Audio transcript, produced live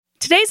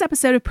Today's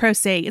episode of Pro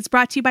Se is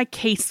brought to you by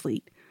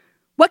CaseFleet.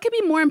 What could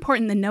be more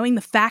important than knowing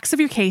the facts of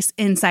your case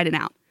inside and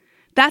out?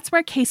 That's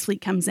where CaseFleet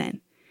comes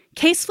in.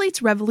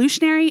 CaseFleet's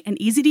revolutionary and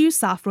easy-to-use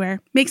software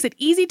makes it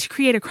easy to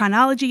create a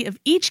chronology of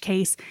each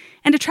case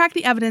and to track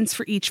the evidence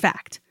for each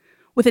fact.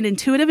 With an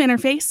intuitive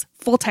interface,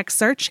 full-text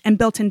search, and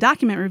built-in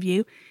document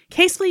review,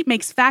 CaseFleet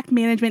makes fact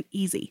management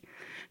easy.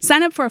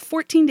 Sign up for a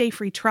 14-day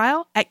free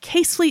trial at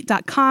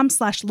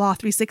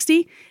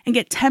casefleet.com/law360 and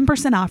get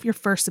 10% off your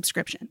first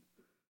subscription.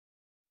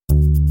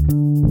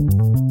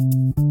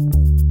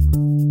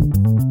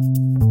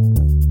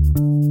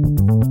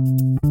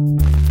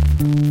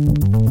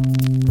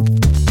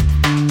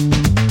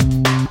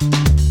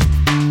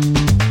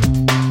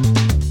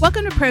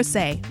 Welcome to Pro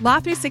Se, Law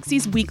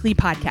 360's weekly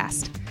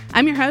podcast.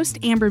 I'm your host,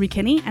 Amber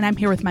McKinney, and I'm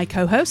here with my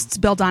co-hosts,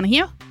 Bill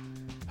Donahue.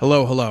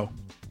 Hello.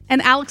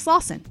 And Alex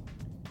Lawson.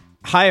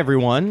 Hi,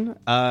 everyone.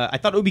 I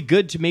thought it would be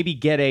good to maybe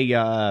get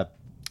a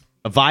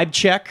vibe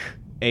check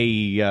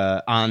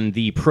on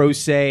the Pro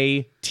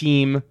Se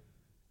team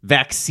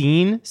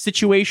vaccine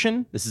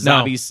situation. This is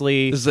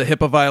obviously... This is a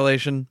HIPAA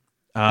violation.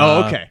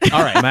 Okay.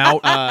 All right. I'm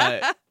out.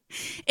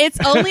 It's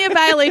only a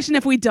violation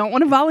if we don't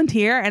want to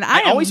volunteer, and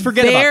I always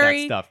forget about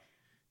that stuff.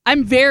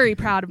 I'm very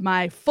proud of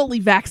my fully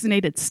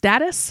vaccinated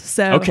status,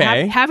 so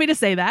happy to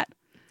say that.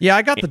 Yeah,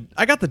 I got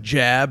the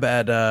jab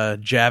at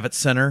Javits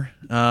Center.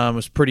 It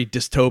was pretty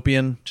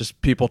dystopian.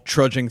 Just people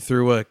trudging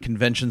through a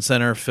convention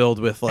center filled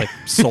with like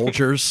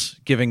soldiers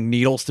giving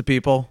needles to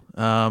people.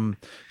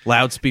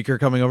 Loudspeaker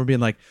coming over being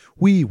like,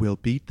 "We will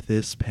beat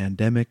this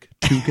pandemic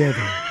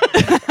together."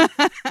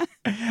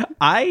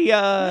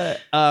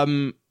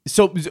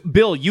 So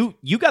Bill,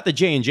 you got the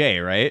J&J,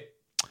 right?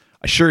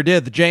 I sure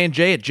did. The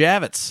J&J at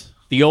Javits.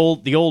 The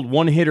old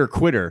one-hitter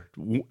quitter.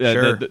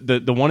 Sure.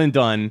 The one and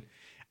done.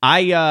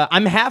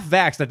 I'm half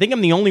vaxxed. I think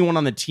I'm the only one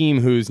on the team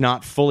who's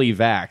not fully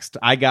vaxxed.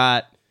 I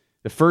got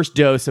the first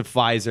dose of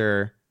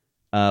Pfizer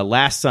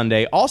last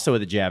Sunday, also at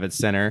the Javits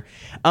Center.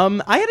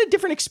 I had a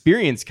different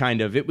experience,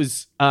 kind of. It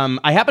was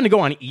I happened to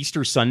go on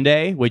Easter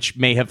Sunday, which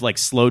may have like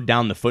slowed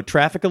down the foot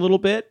traffic a little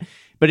bit,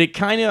 but it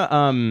kind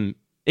of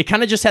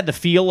just had the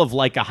feel of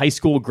like a high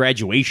school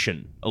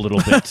graduation a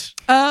little bit.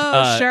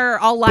 Sure.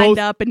 All lined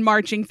up and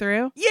marching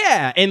through.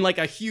 Yeah. And like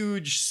a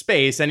huge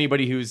space.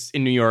 Anybody who's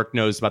in New York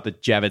knows about the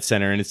Javits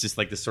Center. And it's just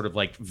like this sort of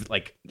like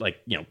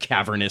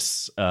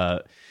cavernous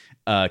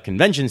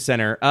convention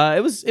center.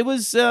 It was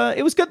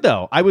good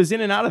though. I was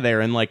in and out of there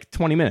in like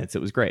 20 minutes.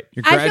 It was great.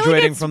 You're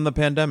graduating from the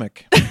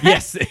pandemic.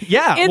 Yes.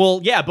 Yeah.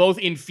 Both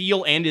in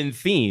feel and in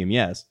theme.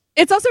 Yes.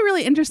 It's also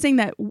really interesting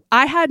that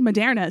I had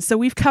Moderna, so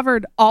we've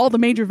covered all the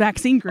major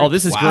vaccine groups. Oh,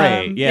 this is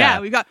great. Yeah,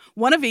 we've got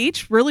one of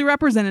each, really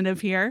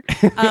representative here.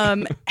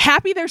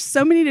 Happy there's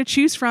so many to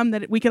choose from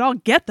that we could all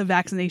get the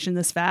vaccination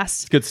this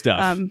fast. Good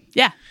stuff.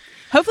 Yeah.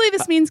 Hopefully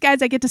this means,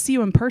 guys, I get to see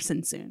you in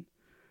person soon.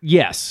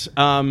 Yes.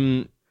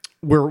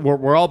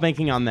 We're all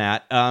banking on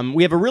that.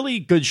 We have a really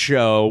good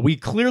show. We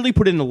clearly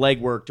put in the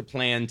legwork to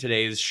plan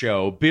today's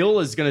show. Bill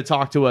is going to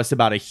talk to us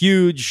about a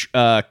huge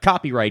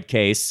copyright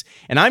case,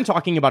 and I'm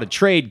talking about a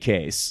trade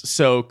case.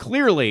 So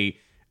clearly,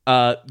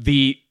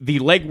 the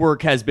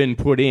legwork has been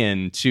put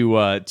in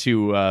to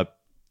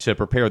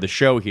prepare the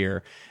show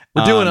here.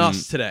 We're doing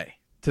us today.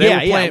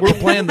 We're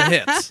playing the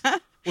hits.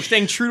 We're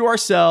staying true to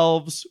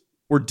ourselves.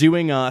 We're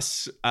doing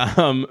us.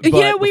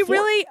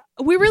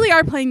 We really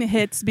are playing the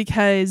hits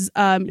because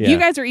you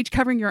guys are each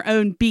covering your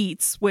own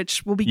beats,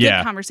 which will be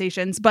good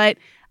conversations. But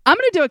I'm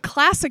going to do a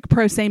classic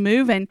Pro Se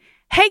move. And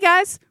hey,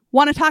 guys,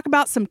 want to talk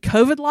about some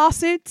COVID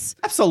lawsuits?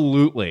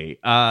 Absolutely.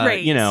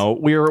 Great.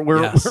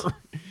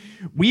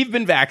 We've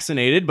been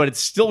vaccinated, but it's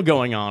still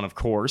going on, of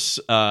course.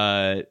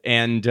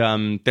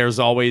 And there's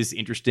always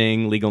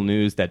interesting legal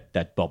news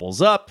that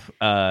bubbles up.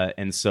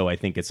 And so I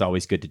think it's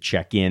always good to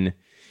check in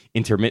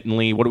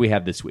intermittently. What do we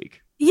have this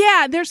week?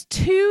 Yeah, there's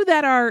two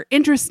that are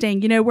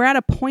interesting. You know, we're at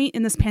a point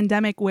in this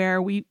pandemic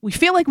where we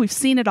feel like we've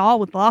seen it all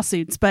with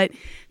lawsuits, but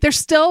there's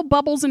still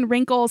bubbles and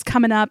wrinkles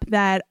coming up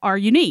that are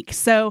unique.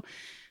 So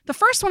the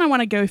first one I want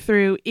to go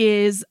through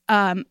is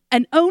an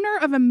owner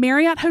of a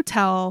Marriott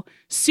hotel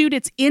sued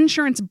its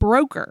insurance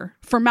broker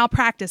for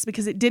malpractice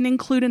because it didn't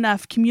include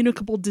enough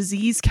communicable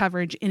disease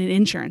coverage in an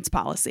insurance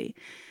policy.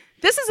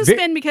 This is a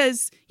spin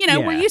because,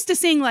 we're used to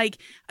seeing like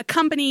a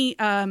company...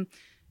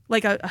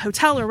 like a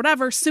hotel or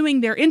whatever,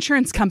 suing their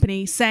insurance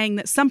company saying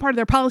that some part of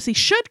their policy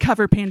should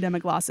cover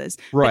pandemic losses.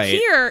 Right. But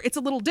here, it's a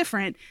little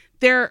different.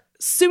 They're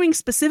suing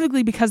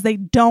specifically because they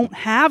don't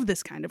have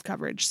this kind of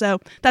coverage. So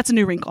that's a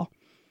new wrinkle.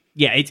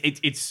 Yeah,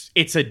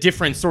 it's a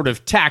different sort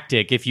of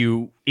tactic. If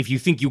you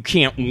think you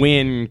can't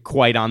win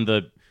quite on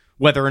the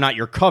whether or not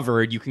you're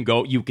covered, you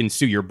can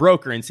sue your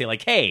broker and say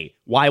like, hey,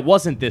 why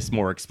wasn't this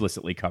more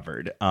explicitly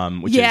covered?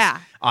 Which is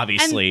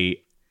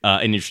obviously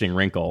an interesting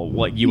wrinkle.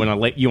 What you want to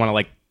lay it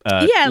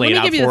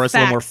out for us a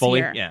little more fully?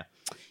 Here.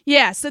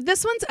 Yeah, so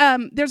this one's,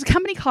 there's a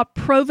company called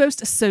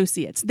Provost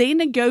Associates. They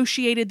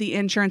negotiated the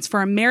insurance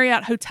for a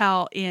Marriott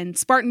hotel in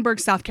Spartanburg,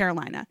 South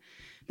Carolina.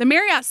 The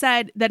Marriott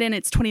said that in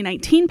its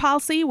 2019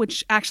 policy,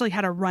 which actually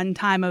had a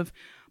runtime of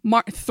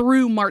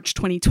through March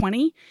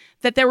 2020,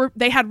 that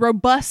they had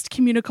robust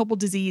communicable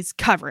disease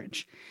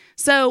coverage.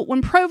 So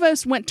when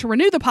Provost went to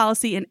renew the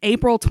policy in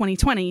April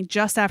 2020,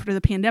 just after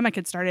the pandemic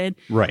had started,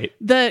 right,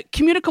 the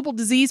communicable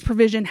disease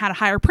provision had a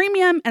higher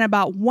premium and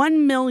about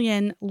 $1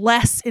 million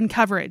less in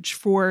coverage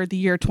for the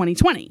year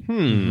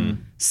 2020.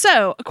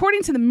 So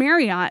according to the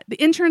Marriott,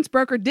 the insurance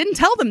broker didn't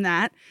tell them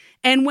that.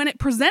 And when it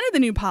presented the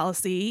new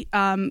policy,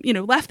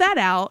 left that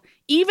out,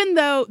 even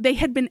though they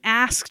had been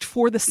asked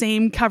for the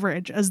same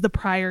coverage as the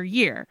prior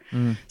year.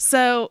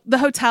 So the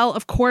hotel,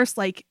 of course,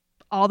 like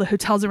all the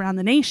hotels around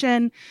the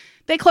nation,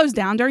 they closed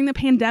down during the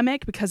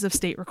pandemic because of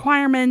state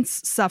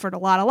requirements, suffered a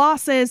lot of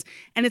losses,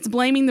 and it's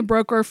blaming the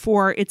broker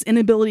for its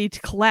inability to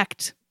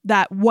collect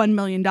that $1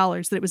 million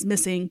that it was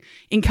missing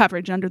in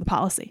coverage under the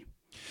policy.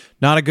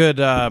 Not a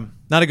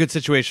good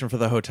situation for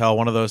the hotel.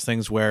 One of those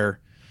things where,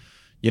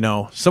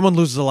 someone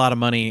loses a lot of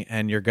money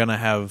and you're going to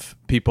have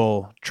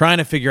people trying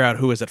to figure out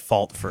who is at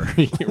fault for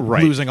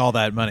losing all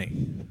that money.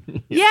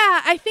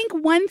 Yeah, I think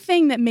one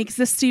thing that makes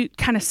this suit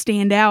kind of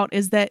stand out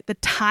is that the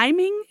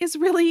timing is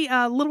really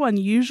a little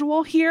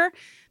unusual here.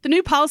 The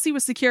new policy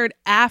was secured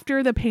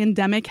after the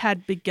pandemic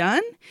had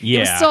begun. Yeah.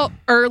 It was still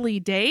early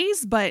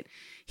days, but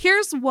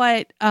here's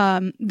what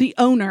the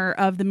owner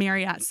of the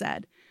Marriott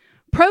said.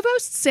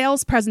 Provost's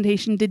sales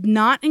presentation did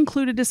not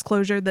include a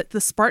disclosure that the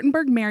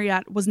Spartanburg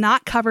Marriott was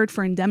not covered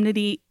for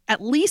indemnity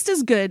at least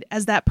as good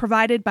as that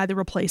provided by the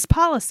replaced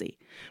policy.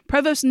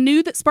 Provost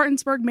knew that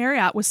Spartanburg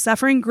Marriott was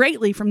suffering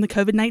greatly from the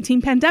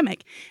COVID-19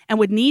 pandemic and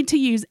would need to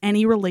use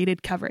any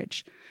related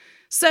coverage.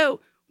 So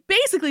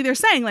basically they're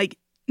saying, like,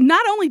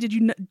 not only did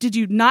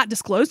you not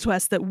disclose to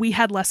us that we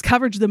had less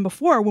coverage than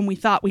before when we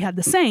thought we had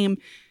the same,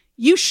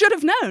 you should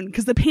have known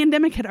because the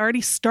pandemic had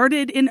already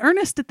started in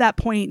earnest at that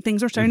point.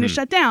 Things were starting to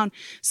shut down.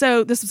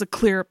 So this was a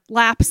clear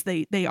lapse,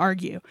 they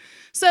argue.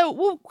 So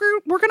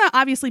we're going to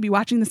obviously be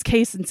watching this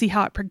case and see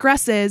how it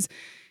progresses.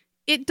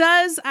 It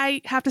does,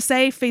 I have to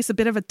say, face a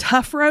bit of a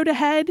tough road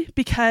ahead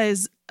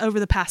because over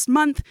the past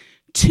month,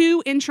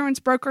 2 insurance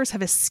brokers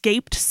have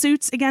escaped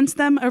suits against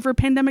them over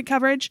pandemic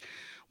coverage.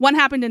 One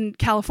happened in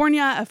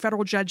California. A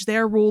federal judge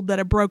there ruled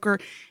that a broker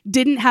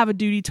didn't have a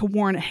duty to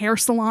warn a hair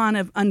salon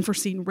of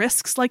unforeseen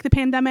risks like the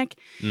pandemic.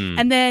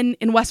 And then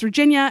in West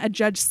Virginia, a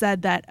judge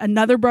said that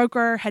another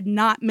broker had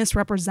not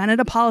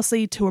misrepresented a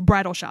policy to a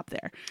bridal shop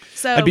there.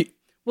 So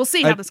we'll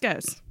see how this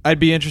goes. I'd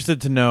be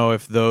interested to know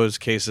if those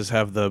cases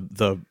have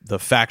the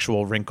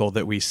factual wrinkle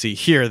that we see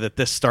here, that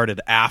this started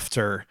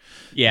after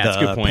that's a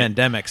good the point.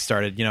 pandemic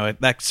started.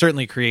 That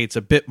certainly creates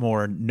a bit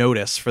more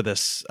notice for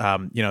this,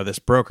 this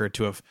broker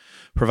to have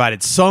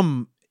provided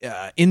some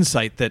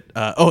insight that,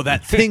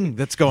 that thing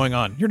that's going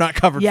on, you're not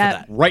covered for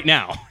that. Right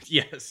now.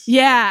 Yes.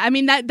 Yeah. I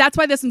mean, that's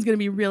why this one's going to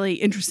be really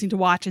interesting to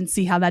watch and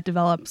see how that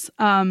develops.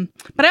 But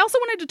I also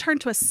wanted to turn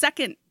to a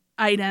second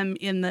item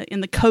in the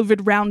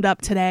COVID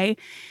roundup today,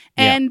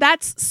 and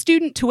that's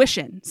student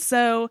tuition.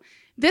 So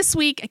this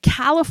week, a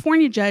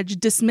California judge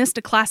dismissed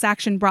a class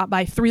action brought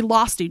by 3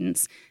 law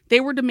students. They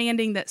were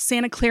demanding that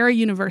Santa Clara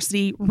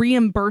University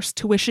reimburse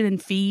tuition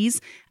and fees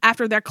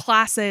after their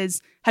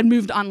classes had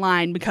moved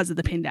online because of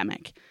the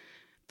pandemic.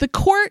 The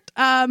court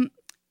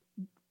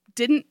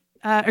didn't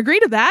agree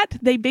to that.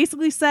 They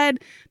basically said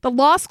the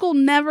law school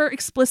never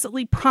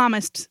explicitly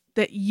promised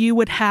that you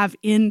would have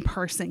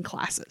in-person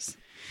classes.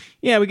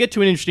 Yeah, we get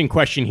to an interesting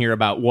question here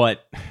about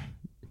what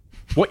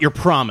you're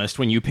promised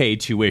when you pay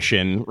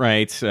tuition,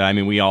 right? I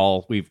mean, we've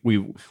all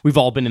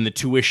been in the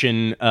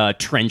tuition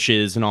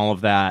trenches and all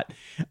of that.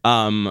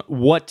 And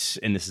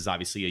this is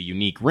obviously a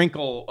unique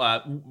wrinkle.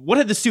 What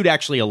had the suit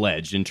actually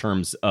alleged in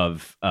terms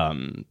of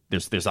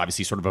there's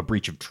obviously sort of a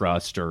breach of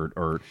trust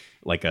or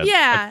like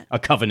a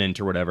covenant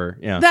or whatever.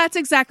 Yeah, that's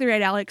exactly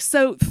right, Alex.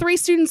 So 3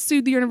 students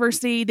sued the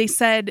university. They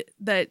said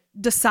that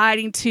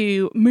deciding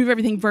to move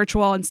everything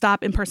virtual and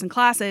stop in-person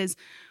classes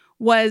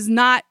was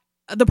not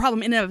the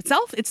problem in and of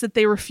itself. It's that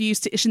they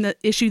refused to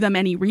issue them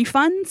any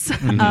refunds.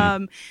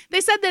 They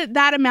said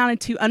that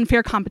amounted to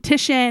unfair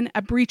competition,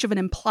 a breach of an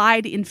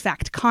implied in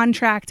fact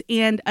contract,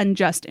 and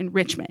unjust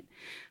enrichment.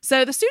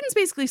 So the students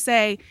basically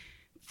say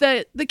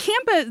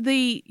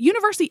the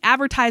university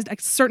advertised a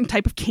certain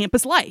type of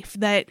campus life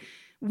that,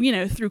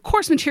 through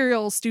course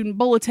materials, student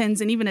bulletins,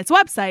 and even its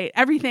website,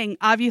 everything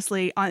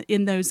obviously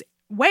in those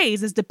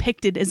ways is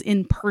depicted as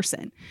in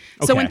person.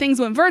 So when things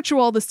went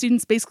virtual, the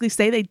students basically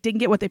say they didn't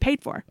get what they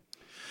paid for.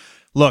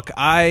 Look,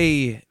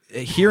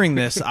 hearing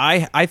this,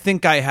 I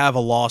think I have a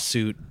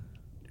lawsuit.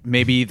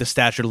 Maybe the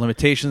statute of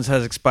limitations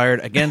has expired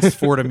against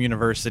Fordham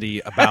University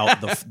about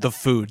the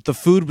food. The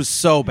food was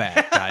so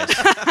bad, guys.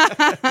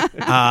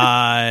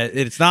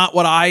 It's not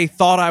what I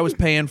thought I was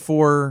paying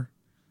for.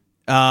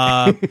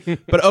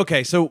 But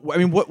okay, so I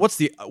mean, what's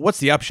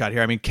the upshot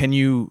here? I mean, can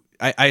you?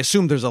 I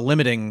assume there's a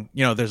limit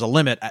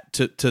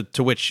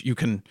to which you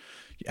can.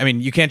 I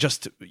mean, you can't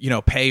just,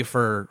 pay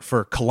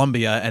for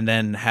Columbia and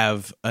then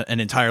have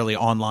an entirely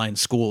online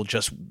school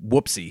just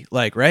whoopsie,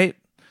 right?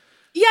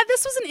 Yeah,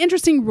 this was an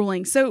interesting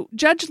ruling. So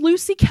Judge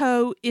Lucy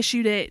Coe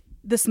issued it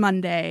this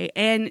Monday,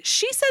 and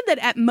she said that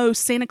at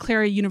most Santa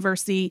Clara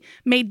University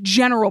made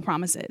general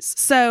promises.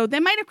 So they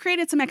might have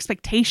created some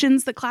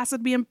expectations that class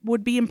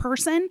would be in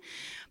person,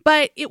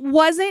 but it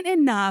wasn't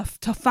enough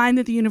to find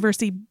that the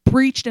university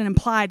breached an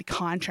implied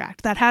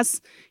contract that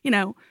has,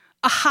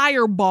 a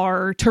higher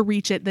bar to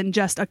reach it than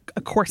just a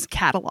course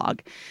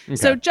catalog. Okay.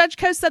 So Judge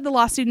Coe said the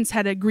law students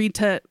had agreed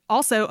to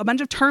also a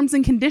bunch of terms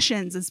and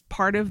conditions as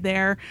part of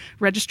their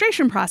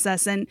registration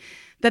process, and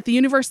that the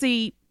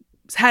university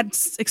had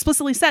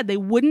explicitly said they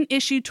wouldn't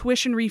issue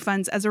tuition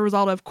refunds as a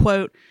result of,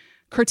 quote,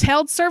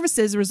 curtailed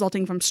services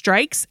resulting from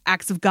strikes,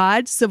 acts of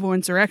God, civil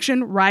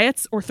insurrection,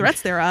 riots, or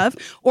threats thereof,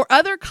 or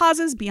other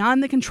causes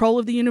beyond the control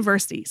of the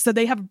university. So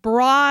they have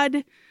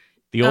broad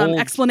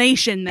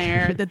explanation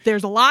there that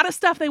there's a lot of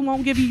stuff they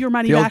won't give you your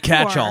money back for. The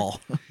old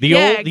catch-all.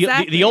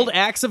 The old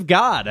acts of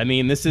God. I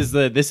mean, this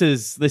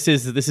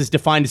is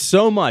defined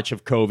so much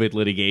of COVID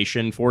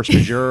litigation, force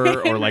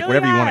majeure, or like really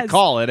whatever you want to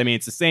call it. I mean,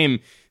 it's the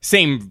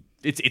same.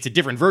 It's a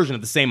different version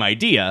of the same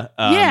idea.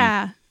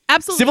 Yeah,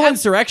 absolutely. Civil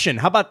insurrection.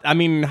 How about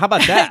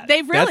that?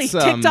 They've really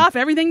ticked off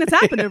everything that's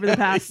happened over the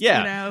past,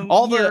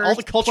 all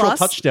the cultural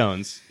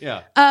touchstones.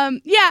 Yeah.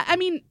 I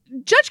mean,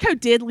 Judge Coe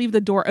did leave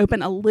the door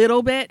open a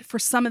little bit for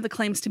some of the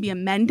claims to be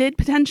amended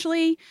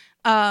potentially.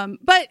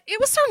 But it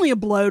was certainly a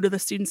blow to the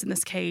students in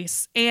this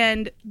case.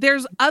 And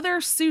there's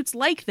other suits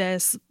like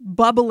this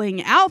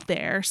bubbling out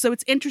there. So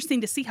it's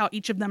interesting to see how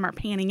each of them are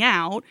panning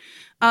out.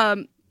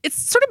 It's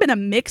sort of been a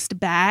mixed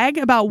bag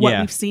about what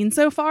we've seen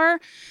so far.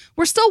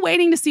 We're still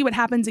waiting to see what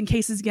happens in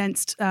cases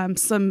against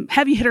some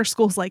heavy hitter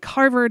schools like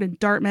Harvard and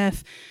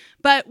Dartmouth.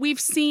 But we've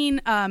seen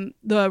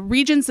the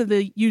regents of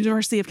the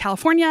University of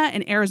California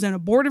and Arizona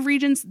Board of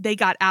Regents, they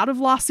got out of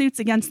lawsuits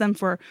against them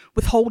for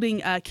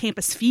withholding a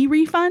campus fee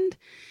refund.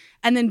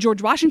 And then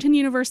George Washington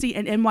University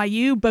and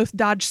NYU both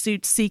dodged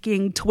suits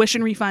seeking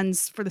tuition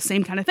refunds for the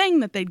same kind of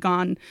thing, that they'd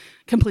gone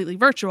completely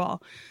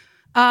virtual.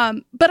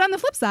 But on the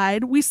flip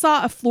side, we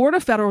saw a Florida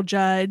federal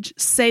judge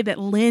say that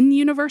Lynn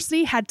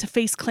University had to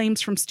face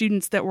claims from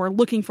students that were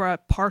looking for a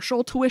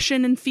partial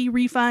tuition and fee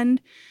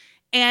refund.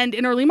 And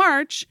in early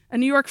March, a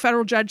New York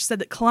federal judge said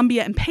that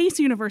Columbia and Pace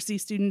University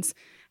students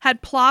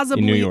had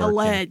plausibly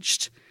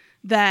alleged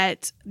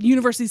that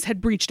universities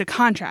had breached a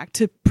contract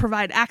to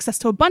provide access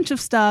to a bunch of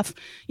stuff.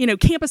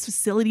 Campus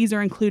facilities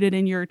are included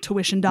in your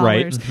tuition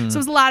dollars. Right. Mm-hmm. So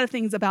there's a lot of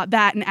things about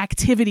that and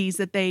activities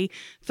that they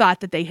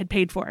thought that they had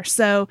paid for.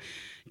 So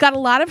got a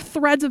lot of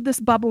threads of this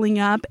bubbling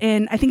up,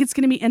 and I think it's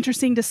going to be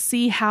interesting to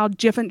see how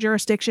different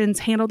jurisdictions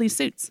handle these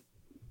suits.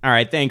 All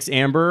right, thanks,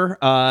 Amber.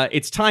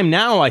 It's time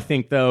now, I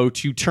think, though,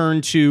 to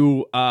turn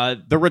to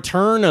the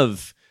return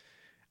of,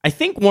 I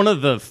think, one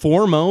of the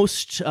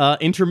foremost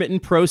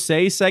intermittent pro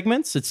se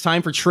segments. It's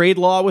time for Trade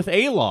Law with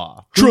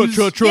A-Law. Trade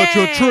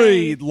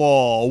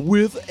Law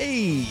with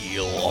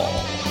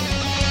A-Law.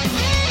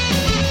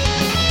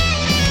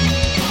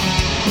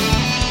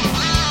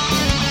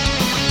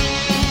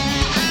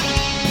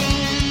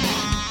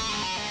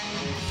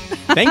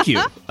 Thank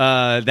you.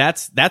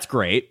 That's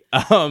great.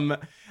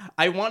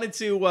 I wanted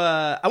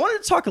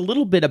to talk a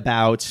little bit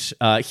about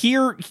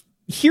here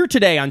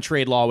today on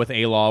Trade Law with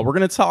A-Law. We're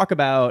going to talk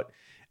about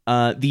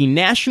the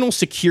national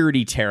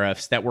security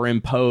tariffs that were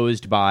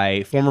imposed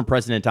by former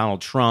President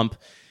Donald Trump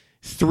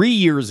 3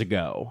 years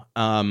ago.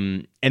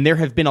 And there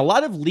have been a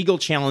lot of legal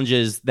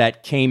challenges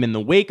that came in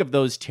the wake of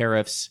those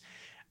tariffs.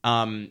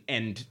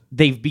 And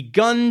they've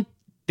begun.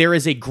 There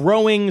is a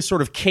growing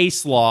sort of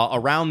case law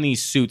around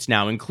these suits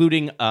now,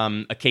 including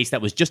a case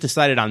that was just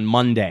decided on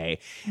Monday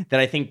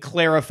that I think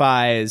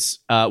clarifies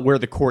where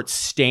the courts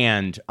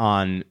stand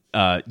on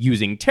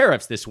using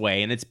tariffs this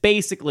way. And it's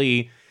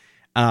basically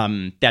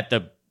that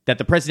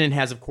the president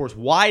has, of course,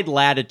 wide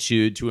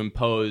latitude to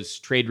impose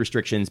trade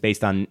restrictions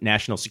based on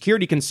national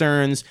security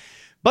concerns,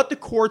 but the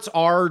courts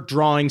are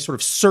drawing sort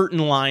of certain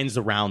lines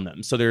around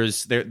them. So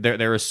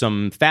there are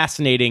some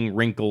fascinating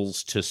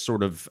wrinkles to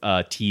sort of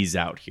tease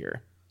out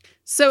here.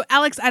 So,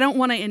 Alex, I don't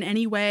want to in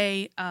any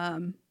way,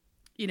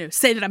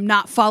 say that I'm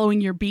not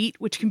following your beat,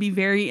 which can be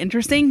very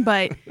interesting.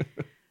 But,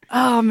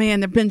 oh,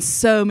 man, there have been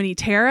so many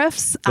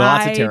tariffs.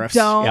 Lots of tariffs.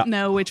 I don't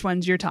know which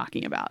ones you're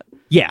talking about.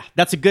 Yeah,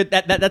 that's a good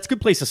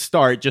place to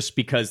start, just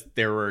because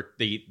there were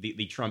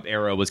the Trump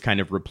era was kind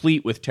of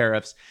replete with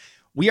tariffs.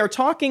 We are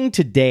talking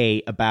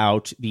today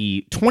about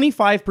the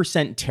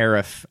 25%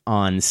 tariff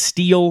on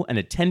steel and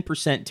a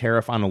 10%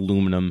 tariff on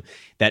aluminum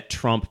that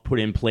Trump put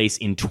in place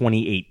in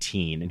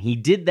 2018. And he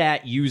did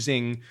that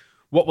using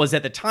what was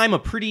at the time a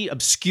pretty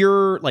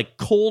obscure, like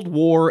Cold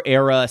War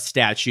era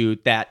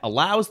statute that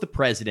allows the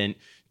president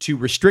to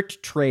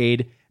restrict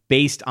trade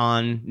based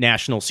on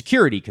national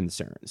security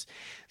concerns.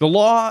 The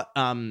law,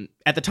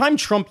 at the time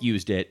Trump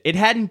used it, it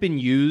hadn't been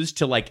used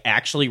to like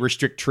actually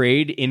restrict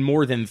trade in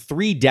more than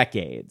 3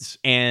 decades.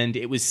 And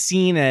it was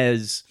seen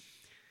as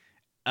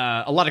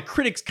a lot of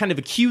critics kind of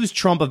accused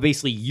Trump of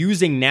basically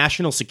using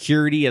national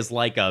security as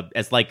like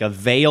a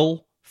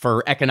veil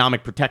for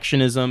economic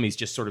protectionism. He's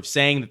just sort of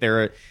saying that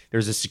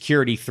there's a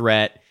security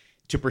threat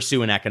to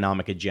pursue an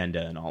economic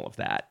agenda and all of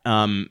that.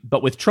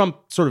 But with Trump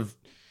sort of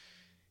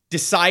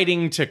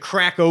deciding to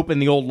crack open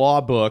the old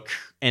law book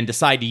and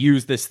decide to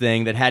use this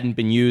thing that hadn't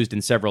been used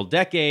in several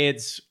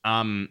decades.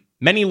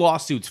 Many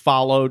lawsuits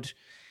followed,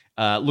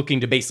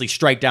 looking to basically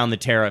strike down the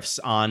tariffs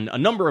on a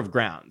number of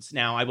grounds.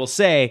 Now, I will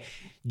say,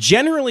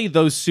 generally,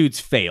 those suits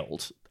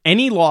failed.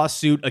 Any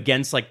lawsuit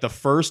against like the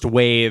first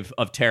wave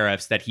of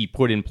tariffs that he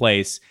put in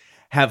place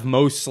have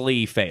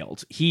mostly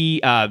failed.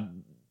 He,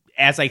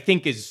 as I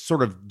think is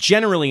sort of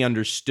generally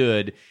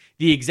understood,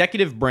 the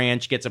executive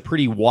branch gets a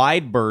pretty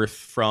wide berth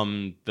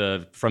from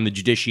the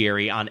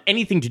judiciary on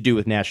anything to do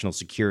with national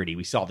security.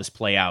 We saw this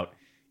play out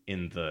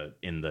in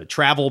the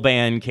travel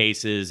ban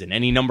cases and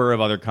any number of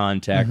other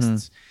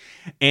contexts.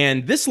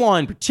 And this law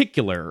in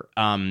particular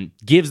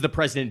gives the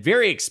president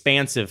very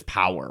expansive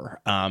power.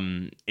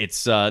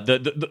 It's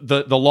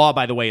the law,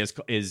 by the way,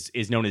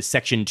 is known as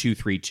Section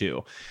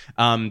 232.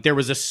 There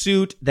was a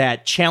suit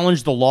that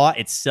challenged the law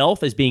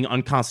itself as being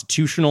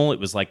unconstitutional. It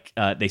was like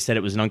they said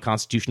it was an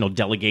unconstitutional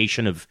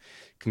delegation of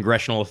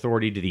congressional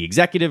authority to the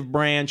executive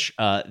branch.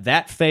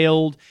 That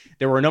failed.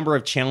 There were a number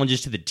of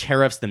challenges to the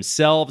tariffs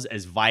themselves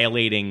as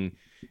violating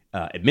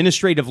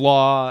administrative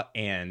law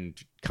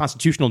and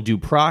constitutional due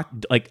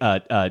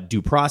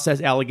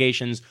process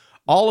allegations.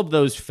 All of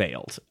those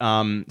failed.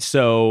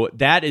 So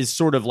that is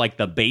sort of like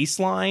the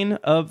baseline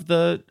of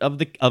the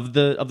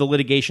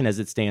litigation as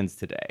it stands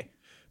today.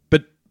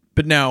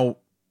 But now,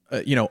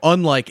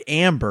 unlike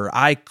Amber,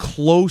 I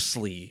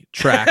closely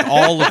track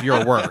all of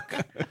your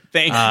work.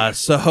 Thank you.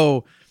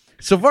 So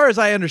far as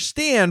I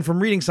understand from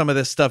reading some of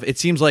this stuff, it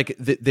seems like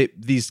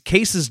these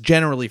cases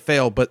generally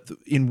fail, but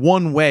in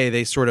one way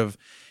they sort of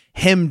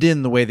hemmed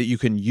in the way that you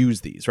can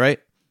use these, right?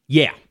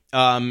 Yeah.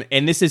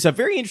 And this is a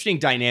very interesting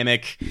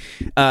dynamic,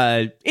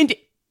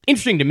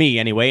 interesting to me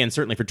anyway, and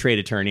certainly for trade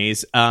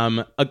attorneys,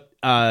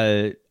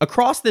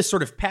 across this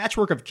sort of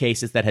patchwork of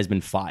cases that has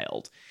been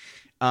filed.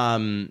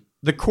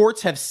 The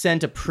courts have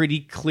sent a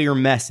pretty clear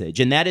message,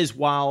 and that is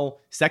while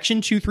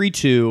Section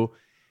 232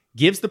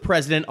 gives the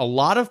president a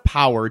lot of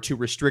power to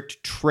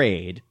restrict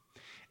trade,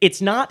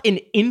 it's not an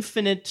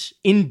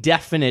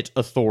indefinite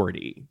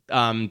authority.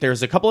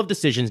 There's a couple of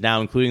decisions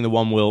now, including the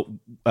one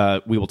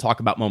we will talk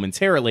about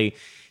momentarily,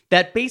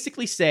 that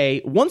basically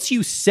say once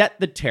you set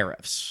the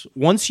tariffs,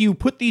 once you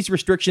put these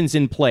restrictions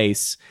in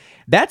place,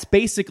 that's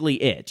basically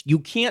it. You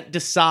can't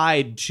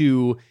decide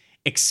to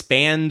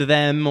expand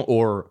them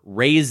or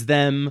raise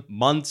them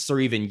months or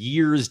even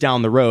years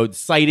down the road,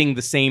 citing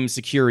the same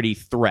security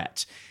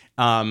threat.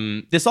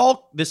 This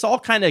all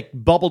kind of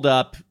bubbled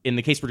up in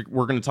the case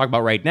we're going to talk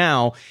about right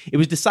now. It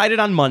was decided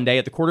on Monday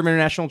at the Court of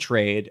International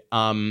Trade.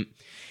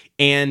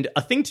 And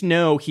a thing to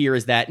know here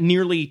is that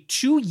nearly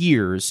 2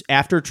 years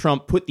after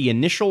Trump put the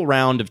initial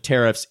round of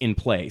tariffs in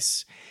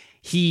place,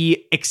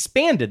 he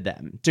expanded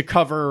them to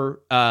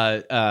cover,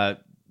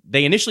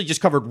 they initially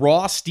just covered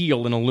raw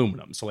steel and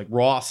aluminum. So like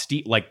raw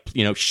steel,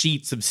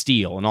 sheets of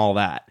steel and all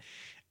that.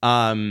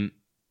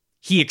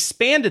 He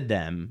expanded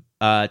them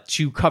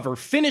to cover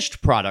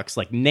finished products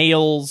like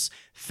nails,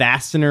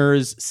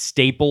 fasteners,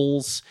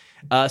 staples.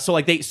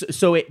 So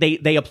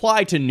they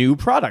apply to new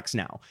products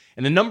now.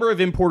 And the number of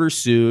importers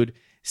sued,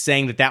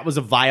 saying that was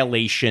a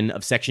violation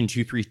of Section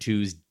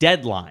 232's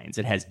deadlines.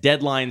 It has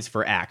deadlines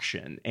for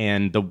action.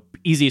 And the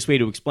easiest way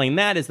to explain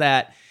that is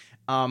that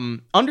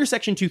under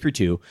Section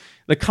 232,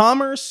 the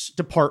Commerce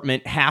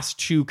Department has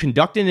to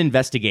conduct an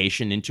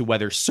investigation into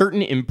whether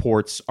certain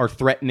imports are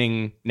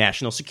threatening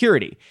national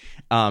security.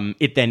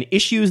 It then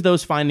issues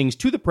those findings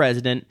to the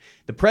president.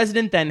 The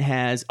president then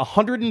has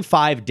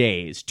 105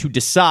 days to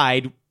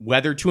decide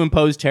whether to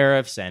impose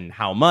tariffs and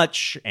how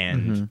much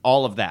and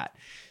all of that.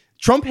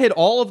 Trump hit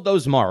all of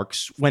those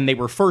marks when they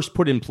were first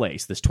put in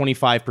place, this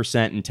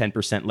 25% and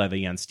 10%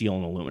 levy on steel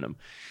and aluminum.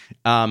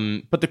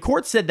 But the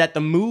court said that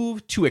the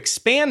move to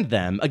expand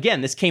them,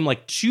 again, this came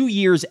like 2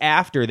 years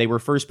after they were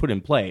first put in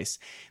place.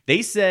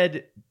 They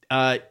said,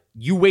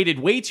 you waited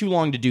way too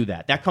long to do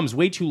that. That comes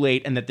way too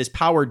late, and that this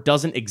power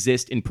doesn't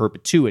exist in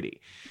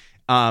perpetuity.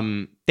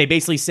 They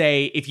basically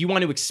say, if you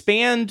want to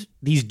expand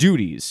these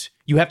duties,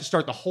 you have to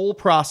start the whole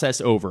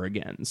process over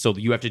again. So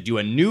you have to do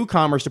a new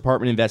Commerce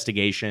Department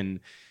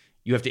investigation.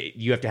 You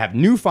have to have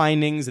new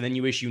findings, and then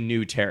you issue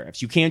new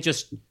tariffs. You can't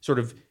just sort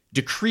of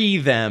decree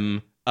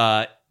them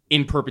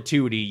in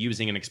perpetuity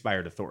using an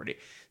expired authority.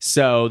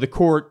 So the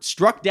court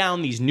struck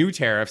down these new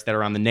tariffs that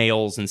are on the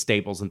nails and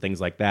staples and things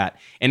like that,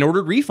 and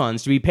ordered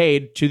refunds to be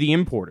paid to the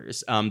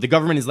importers. The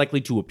government is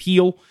likely to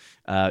appeal.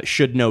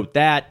 Should note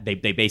that they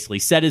basically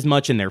said as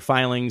much in their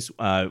filings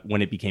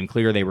when it became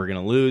clear they were going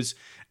to lose.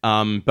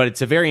 But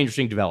it's a very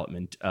interesting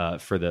development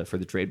for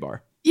the trade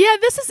bar. Yeah,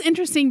 this is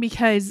interesting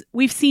because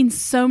we've seen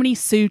so many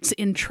suits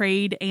in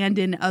trade and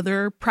in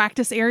other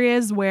practice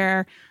areas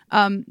where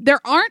there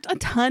aren't a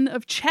ton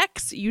of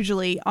checks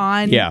usually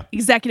on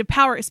executive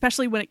power,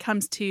 especially when it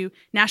comes to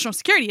national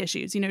security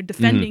issues,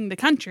 defending the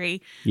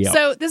country. Yeah.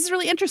 So this is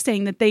really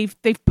interesting that they've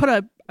put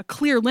a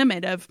clear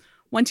limit of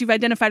once you've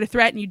identified a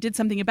threat and you did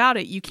something about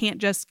it, you can't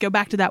just go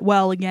back to that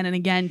well again and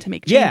again to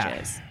make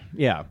changes.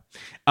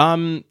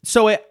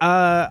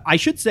 I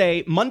should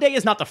say Monday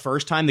is not the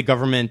first time the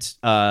government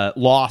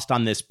lost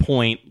on this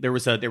point. There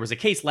was a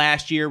case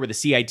last year where the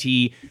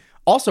CIT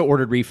also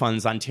ordered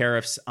refunds on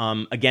tariffs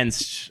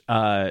against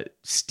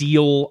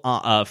steel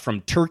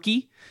from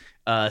Turkey.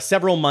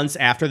 Several months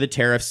after the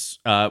tariffs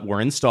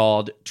were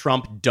installed,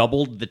 Trump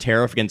doubled the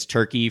tariff against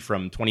Turkey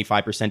from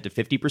 25% to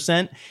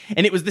 50%.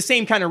 And it was the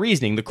same kind of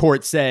reasoning. The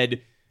court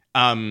said,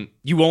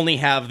 you only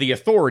have the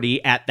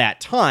authority at that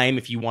time.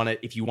 If you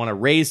want to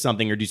raise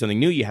something or do something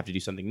new, you have to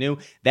do something new.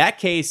 That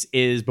case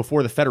is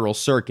before the federal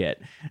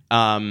circuit.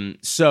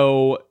 This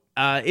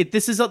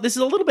is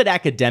a little bit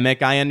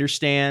academic, I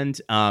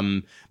understand.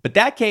 But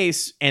that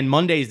case and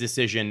Monday's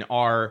decision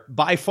are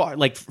by far,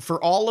 like,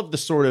 for all of the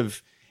sort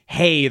of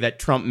hay that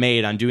Trump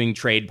made on doing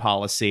trade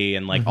policy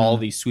and like all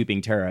these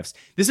sweeping tariffs,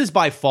 this is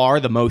by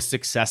far the most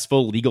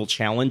successful legal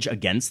challenge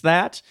against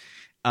that.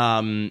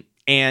 And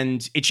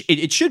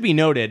it should be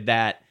noted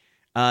that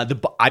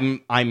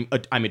I'm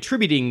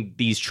attributing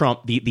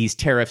these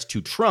tariffs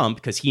to Trump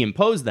because he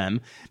imposed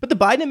them, but the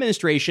Biden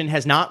administration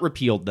has not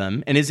repealed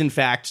them and is in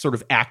fact sort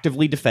of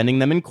actively defending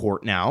them in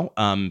court now.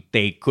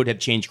 They could have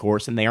changed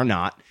course and they are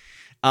not.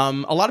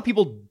 A lot of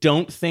people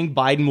don't think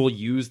Biden will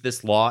use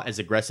this law as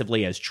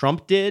aggressively as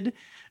Trump did.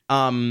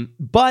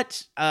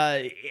 But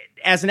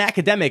as an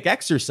academic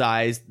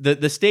exercise,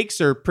 the stakes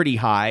are pretty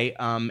high.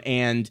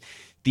 And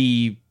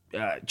the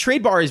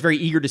trade bar is very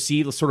eager to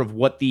see sort of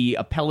what the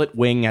appellate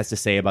wing has to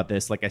say about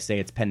this. Like I say,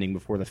 it's pending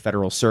before the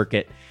federal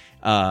circuit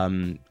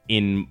in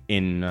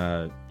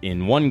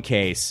one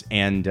case,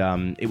 and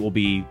it will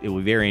be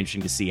very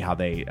interesting to see how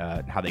they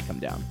come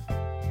down.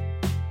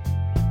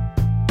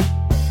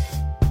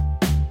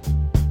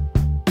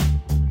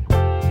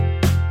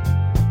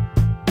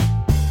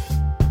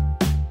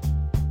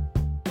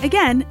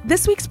 Again,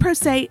 this week's Pro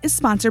Se is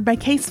sponsored by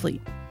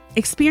CaseFleet.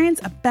 Experience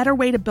a better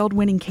way to build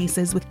winning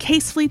cases with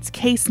CaseFleet's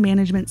case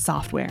management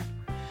software.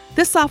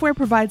 This software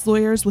provides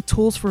lawyers with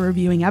tools for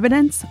reviewing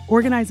evidence,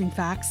 organizing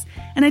facts,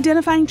 and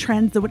identifying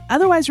trends that would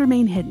otherwise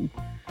remain hidden.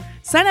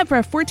 Sign up for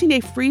a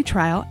 14-day free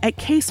trial at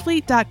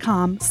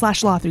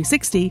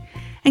casefleet.com/law360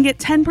 and get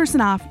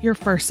 10% off your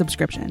first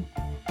subscription.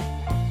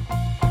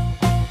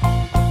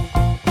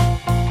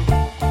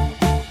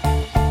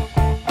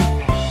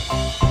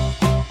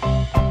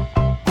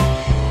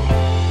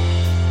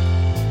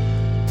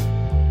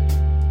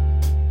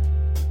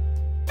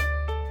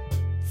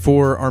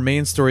 For our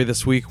main story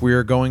this week, we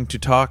are going to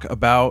talk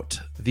about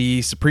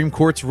the Supreme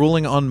Court's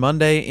ruling on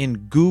Monday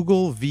in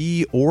Google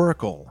v.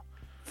 Oracle.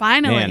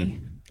 Finally.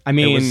 Man, I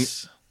mean,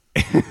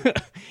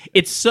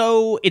 it's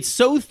so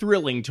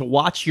thrilling to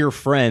watch your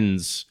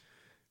friends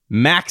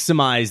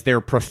maximize their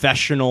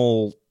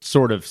professional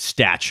sort of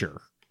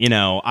stature. You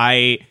know,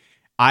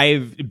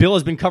 Bill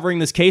has been covering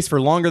this case for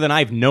longer than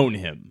I've known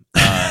him,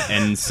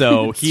 and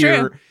so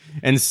here. True.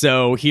 And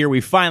so here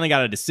we finally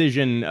got a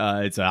decision.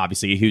 It's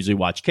obviously a hugely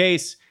watched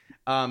case.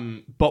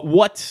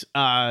 But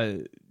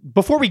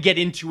before we get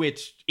into it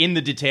in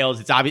the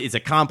details, it's a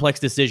complex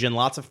decision,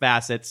 lots of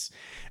facets.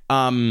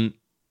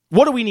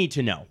 What do we need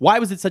to know? Why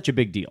was it such a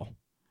big deal?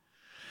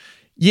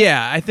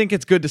 Yeah, I think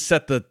it's good to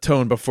set the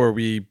tone before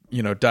we,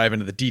 dive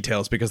into the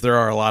details, because there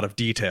are a lot of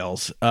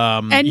details.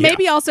 And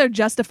maybe also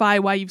justify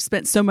why you've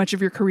spent so much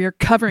of your career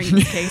covering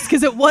this case,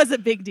 because it was a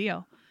big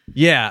deal.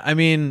 Yeah, I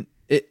mean,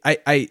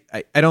 I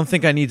don't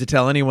think I need to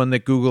tell anyone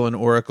that Google and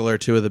Oracle are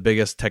two of the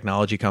biggest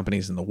technology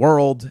companies in the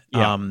world.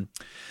 Yeah.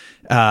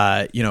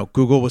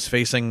 Google was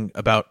facing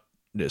about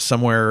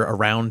somewhere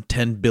around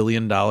 $10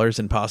 billion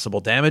in possible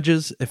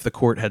damages if the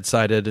court had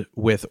sided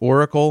with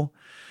Oracle.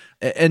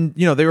 And,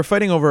 they were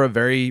fighting over a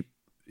very,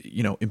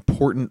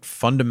 important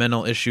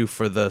fundamental issue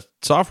for the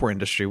software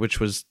industry,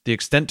 which was the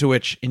extent to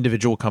which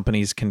individual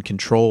companies can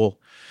control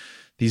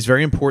these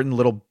very important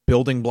little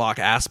building block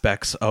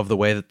aspects of the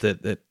way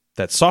that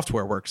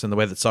software works and the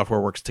way that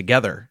software works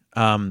together.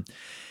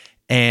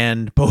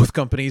 And both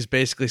companies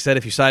basically said,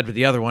 if you side with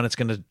the other one, it's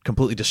going to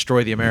completely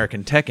destroy the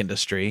American tech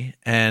industry.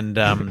 And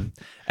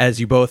as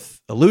you both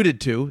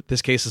alluded to,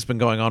 this case has been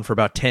going on for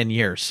about 10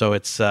 years. So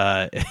it's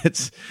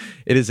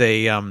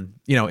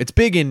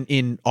big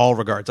in all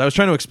regards. I was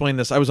trying to explain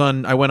this. I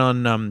went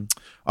on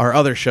our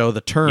other show,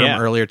 The Term,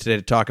 earlier today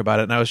to talk about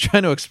it. And I was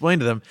trying to explain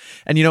to them.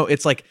 And,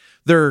 it's like,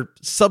 there are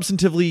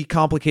substantively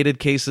complicated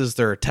cases,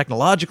 there are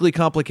technologically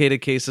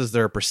complicated cases,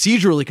 there are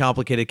procedurally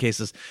complicated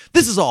cases.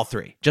 This is all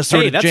three, just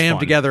sort of jammed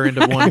together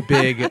into one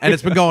big, and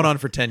it's been going on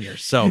for 10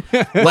 years. So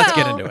let's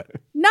get into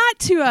it. Not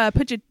to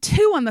put you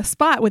too on the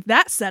spot with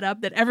that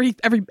setup, that every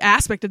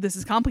aspect of this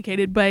is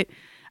complicated, but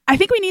I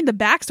think we need the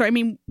backstory. I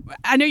mean,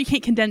 I know you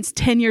can't condense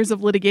 10 years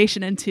of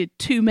litigation into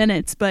 2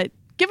 minutes, but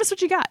give us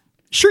what you got.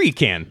 Sure you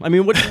can. I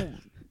mean, what are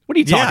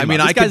you talking about? I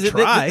mean, I can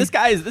try. This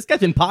guy's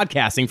been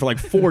podcasting for like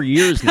 4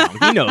 years now.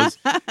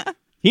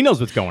 He knows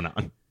what's going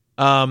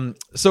on.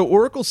 So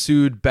Oracle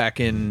sued back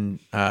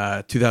in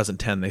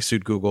 2010. They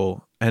sued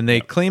Google, and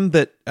they claimed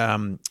that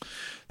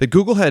that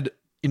Google had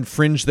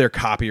infringed their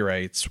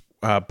copyrights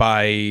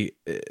by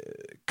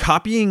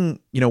copying,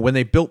 when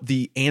they built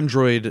the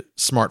Android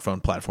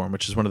smartphone platform,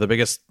 which is one of the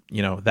biggest,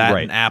 that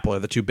Right. and Apple are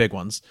the two big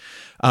ones.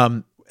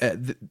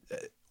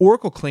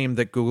 Oracle claimed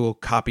that Google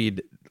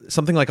copied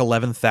something like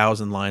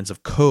 11,000 lines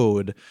of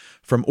code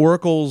from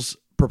Oracle's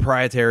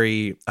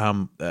proprietary,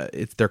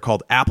 they're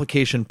called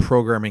application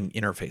programming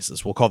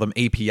interfaces. We'll call them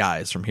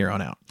APIs from here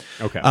on out.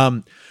 Okay.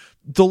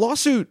 The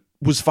lawsuit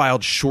was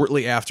filed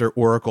shortly after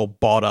Oracle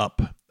bought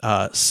up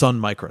Sun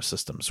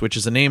Microsystems, which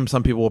is a name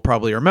some people will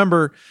probably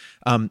remember.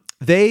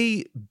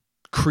 They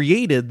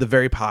created the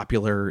very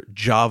popular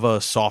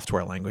Java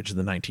software language in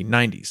the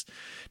 1990s.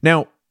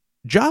 Now,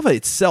 Java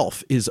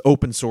itself is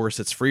open source.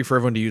 It's free for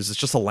everyone to use. It's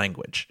just a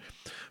language.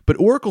 But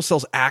Oracle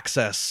sells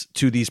access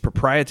to these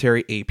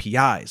proprietary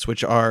APIs,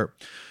 which are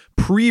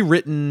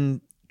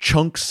pre-written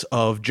chunks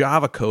of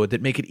Java code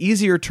that make it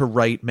easier to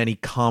write many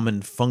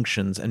common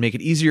functions and make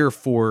it easier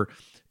for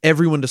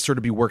everyone to sort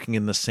of be working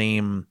in the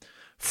same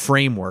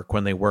framework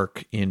when they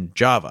work in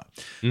Java.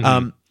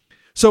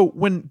 So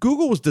when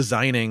Google was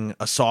designing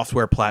a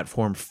software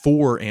platform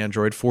for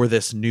Android for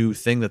this new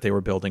thing that they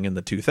were building in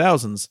the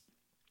 2000s,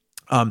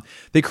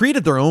 they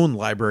created their own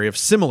library of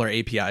similar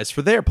APIs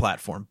for their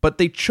platform, but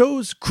they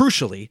chose,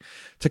 crucially,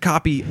 to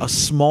copy a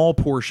small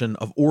portion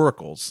of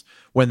Oracle's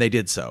when they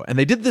did so. And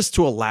they did this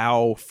to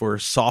allow for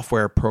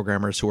software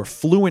programmers who are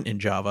fluent in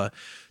Java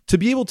to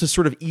be able to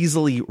sort of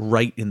easily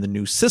write in the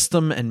new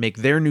system and make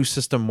their new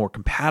system more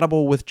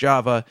compatible with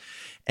Java,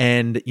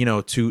 and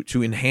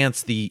to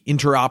enhance the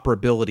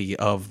interoperability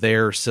of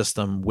their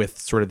system with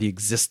sort of the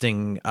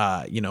existing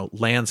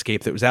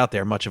landscape that was out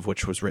there, much of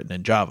which was written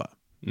in Java.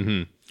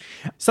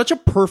 Such a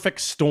perfect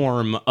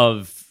storm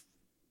of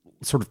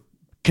sort of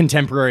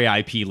contemporary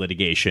IP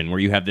litigation where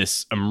you have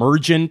this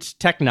emergent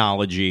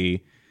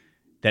technology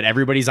that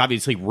everybody's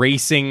obviously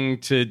racing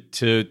to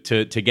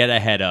get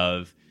ahead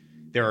of.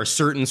 There are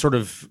certain sort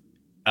of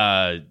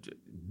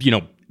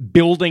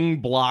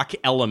building block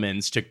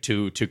elements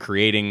to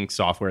creating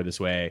software this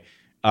way,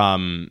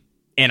 and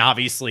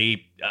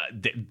obviously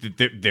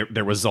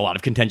there was a lot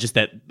of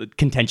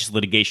contentious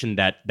litigation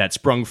that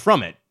sprung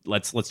from it.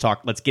 Let's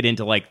get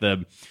into like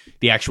the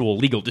actual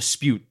legal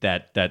dispute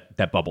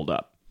that bubbled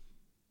up.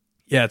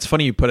 Yeah, it's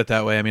funny you put it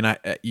that way. I mean, I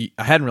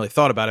hadn't really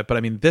thought about it, but I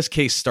mean, this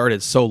case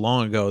started so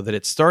long ago that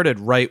it started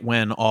right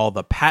when all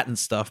the patent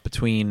stuff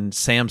between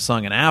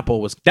Samsung and Apple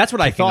was That's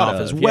what I kicking thought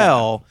off of, as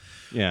well.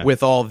 Yeah.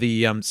 With all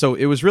the so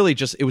it was really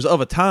just, it was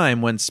of a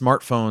time when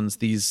smartphones,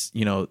 these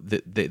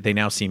they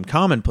now seem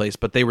commonplace,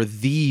 but they were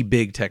the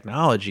big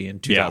technology in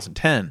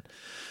 2010.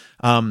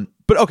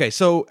 But okay,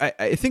 so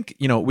I think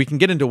we can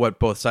get into what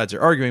both sides are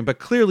arguing, but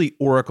clearly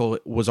Oracle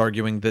was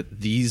arguing that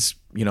these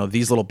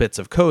little bits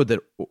of code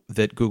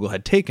that Google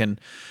had taken,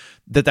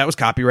 that was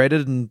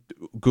copyrighted and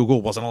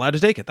Google wasn't allowed to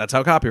take it. That's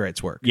how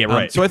copyrights work. Yeah,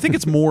 right. So I think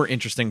it's more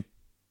interesting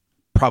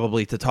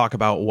probably to talk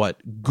about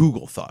what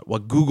Google thought,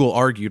 what Google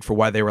argued for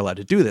why they were allowed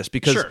to do this,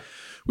 because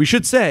we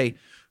should say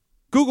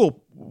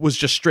Google was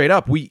just straight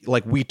up, we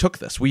took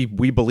this. We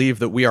believe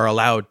that we are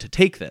allowed to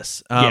take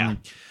this.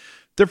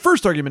 Their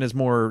first argument is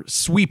more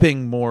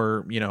sweeping,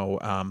 more,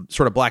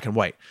 sort of black and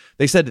white.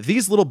 They said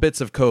these little bits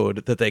of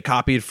code that they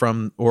copied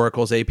from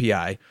Oracle's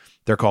API,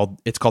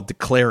 it's called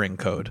declaring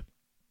code.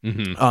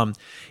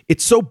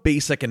 It's so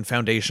basic and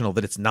foundational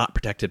that it's not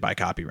protected by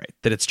copyright,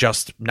 that it's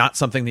just not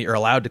something that you're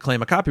allowed to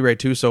claim a copyright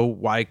to. So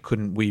why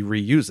couldn't we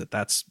reuse it?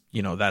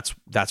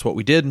 That's what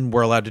we did, and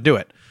we're allowed to do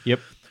it. Yep.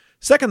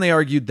 Second, they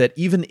argued that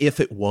even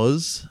if it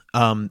was,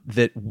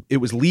 that it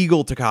was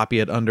legal to copy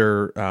it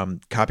under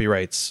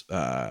copyright's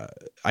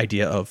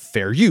idea of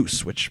fair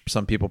use, which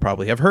some people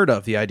probably have heard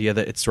of, the idea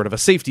that it's sort of a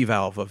safety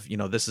valve of,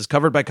 this is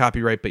covered by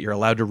copyright, but you're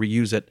allowed to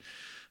reuse it.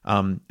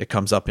 It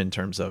comes up in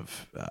terms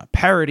of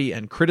parody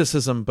and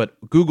criticism, but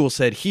Google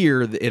said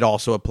here that it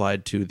also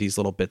applied to these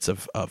little bits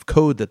of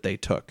code that they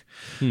took.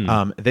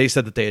 They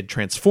said that they had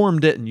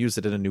transformed it and used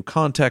it in a new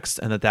context,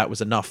 and that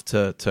was enough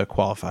to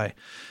qualify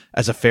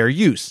as a fair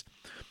use.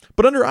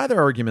 But under either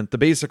argument, the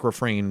basic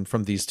refrain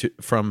from these two,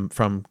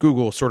 from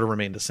Google, sort of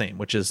remained the same,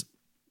 which is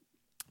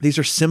these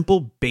are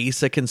simple,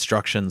 basic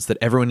instructions that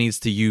everyone needs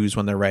to use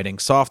when they're writing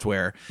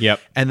software. Yep.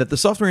 And that the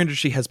software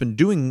industry has been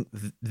doing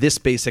this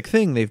basic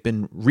thing. They've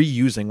been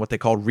reusing what they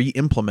call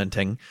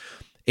re-implementing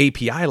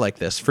API like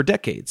this for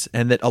decades.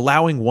 And that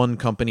allowing one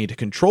company to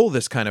control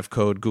this kind of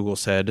code, Google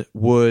said,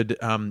 would,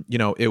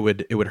 it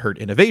would hurt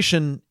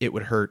innovation. It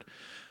would hurt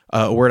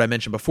a word I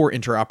mentioned before,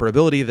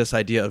 interoperability, this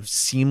idea of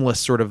seamless,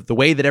 sort of the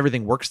way that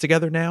everything works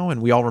together now.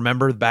 And we all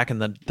remember back in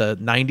the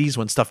 90s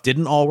when stuff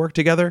didn't all work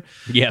together.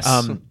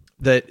 Yes.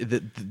 That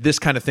this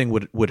kind of thing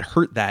would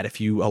hurt that if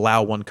you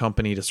allow one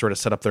company to sort of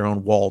set up their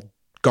own walled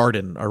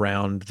garden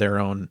around their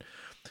own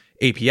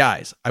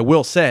APIs. I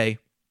will say,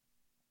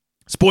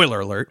 spoiler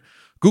alert,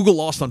 Google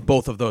lost on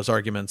both of those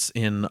arguments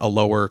in a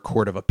lower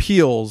court of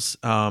appeals,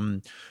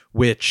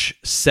 which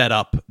set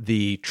up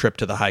the trip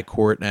to the high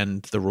court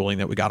and the ruling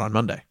that we got on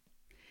Monday.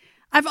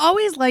 I've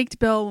always liked,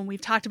 Bill, when we've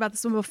talked about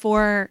this one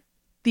before,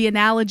 the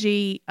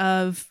analogy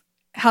of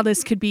how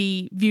this could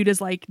be viewed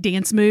as like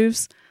dance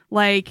moves.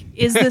 Like,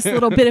 is this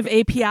little bit of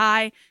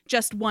API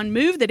just one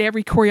move that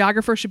every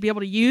choreographer should be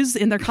able to use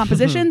in their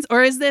compositions?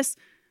 Or is this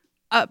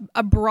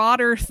a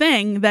broader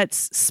thing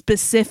that's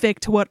specific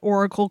to what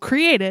Oracle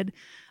created?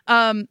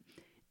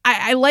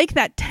 I like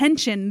that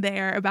tension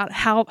there about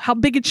how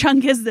big a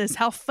chunk is this?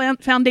 How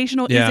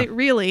foundational is it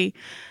really?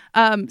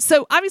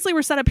 So obviously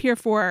we're set up here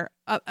for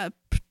a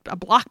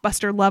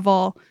blockbuster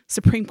level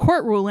Supreme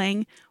Court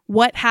ruling.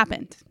 What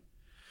happened?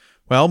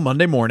 Well,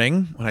 Monday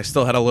morning, when I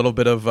still had a little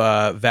bit of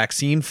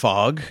vaccine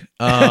fog,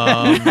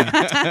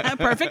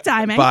 perfect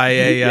timing. By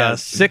a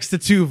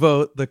 6-2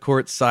 vote, the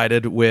court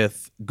sided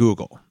with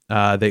Google.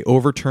 They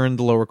overturned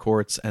the lower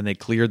courts and they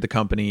cleared the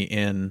company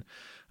in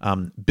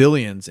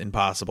billions in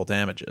possible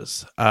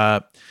damages.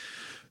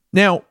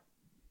 Now,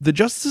 the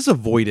justices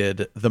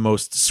avoided the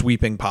most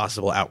sweeping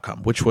possible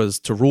outcome, which was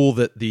to rule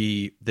that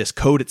this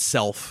code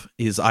itself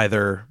is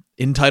either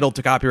entitled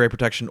to copyright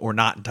protection or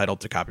not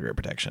entitled to copyright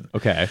protection.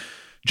 Okay.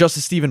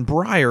 Justice Stephen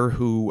Breyer,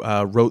 who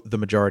wrote the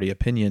majority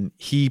opinion,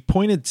 he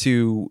pointed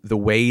to the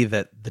way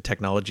that the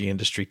technology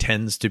industry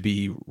tends to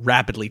be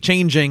rapidly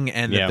changing,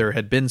 and that there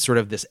had been sort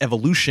of this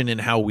evolution in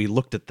how we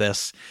looked at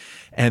this,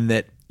 and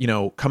that,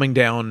 coming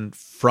down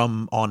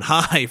from on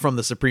high from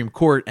the Supreme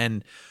Court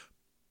and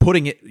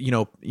putting it,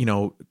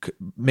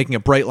 making a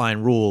bright line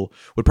rule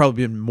would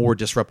probably be more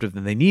disruptive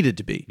than they needed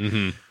to be.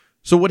 Mm-hmm.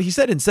 So what he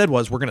said instead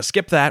was, we're going to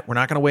skip that. We're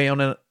not going to weigh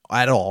on it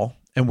at all.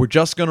 And we're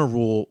just going to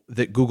rule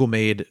that Google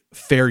made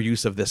fair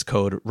use of this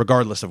code,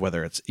 regardless of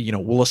whether it's,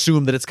 we'll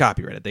assume that it's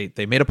copyrighted.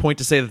 They made a point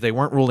to say that they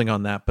weren't ruling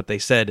on that, but they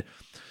said,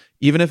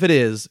 even if it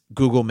is,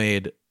 Google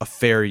made a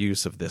fair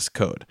use of this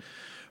code.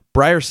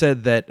 Breyer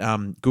said that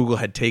Google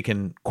had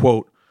taken,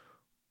 quote,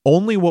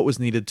 only what was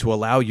needed to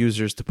allow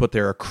users to put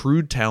their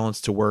accrued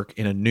talents to work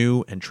in a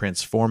new and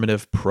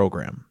transformative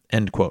program,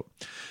 end quote.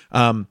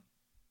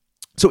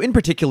 So in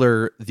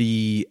particular,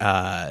 the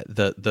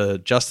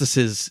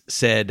justices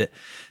said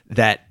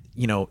that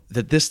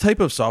that this type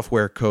of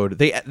software code,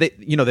 they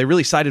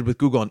really sided with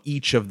Google on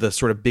each of the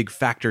sort of big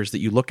factors that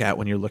you look at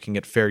when you're looking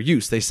at fair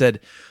use. They said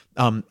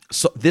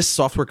so this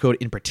software code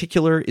in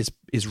particular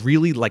is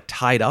really like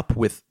tied up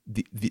with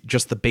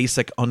just the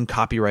basic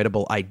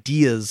uncopyrightable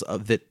ideas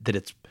of that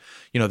it's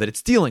that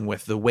it's dealing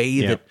with, the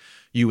way that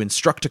you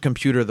instruct a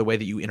computer, the way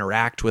that you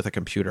interact with a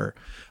computer.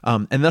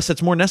 And thus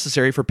it's more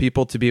necessary for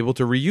people to be able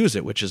to reuse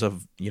it, which is a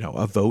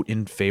vote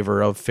in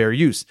favor of fair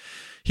use.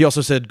 He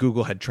also said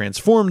Google had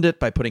transformed it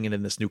by putting it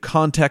in this new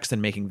context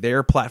and making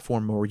their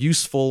platform more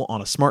useful on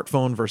a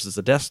smartphone versus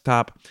a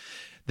desktop,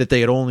 that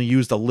they had only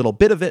used a little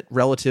bit of it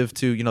relative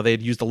to, they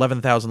had used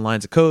 11,000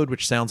 lines of code,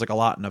 which sounds like a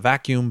lot in a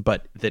vacuum,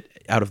 but that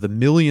out of the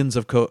millions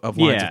of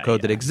lines of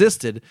code that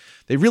existed,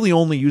 they really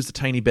only used a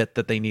tiny bit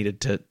that they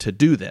needed to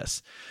do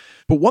this.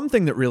 But one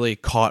thing that really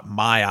caught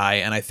my eye,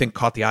 and I think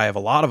caught the eye of a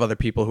lot of other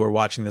people who are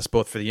watching this,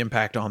 both for the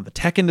impact on the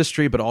tech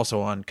industry, but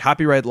also on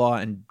copyright law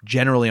and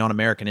generally on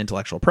American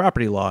intellectual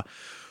property law,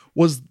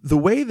 was the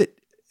way that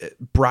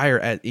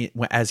Breyer,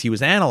 as he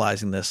was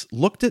analyzing this,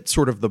 looked at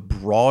sort of the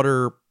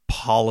broader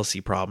policy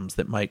problems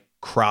that might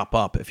crop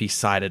up if he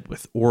sided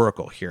with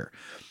Oracle here.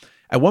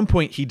 At one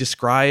point, he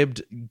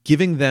described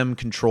giving them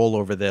control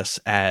over this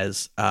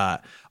as a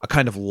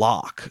kind of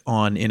lock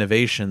on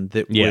innovation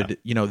that would,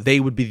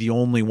 they would be the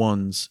only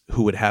ones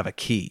who would have a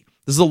key.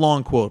 This is a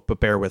long quote, but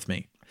bear with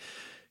me.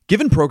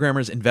 Given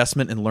programmers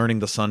investment in learning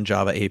the Sun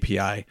Java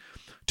API,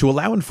 to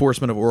allow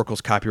enforcement of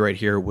Oracle's copyright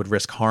here would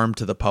risk harm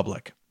to the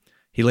public.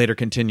 He later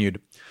continued,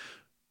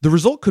 the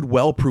result could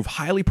well prove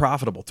highly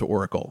profitable to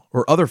Oracle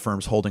or other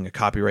firms holding a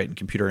copyright in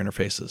computer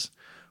interfaces.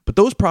 But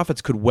those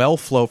profits could well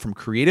flow from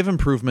creative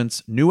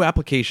improvements, new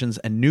applications,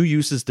 and new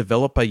uses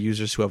developed by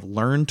users who have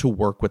learned to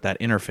work with that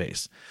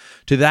interface.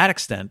 To that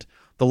extent,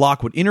 the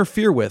lock would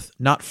interfere with,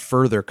 not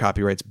further,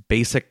 copyright's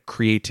basic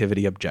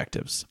creativity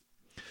objectives.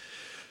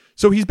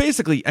 So he's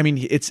basically,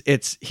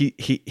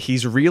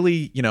 he's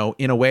really,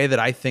 in a way that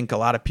I think a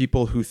lot of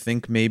people who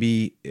think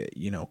maybe,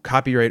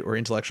 copyright or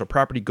intellectual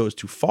property goes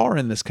too far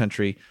in this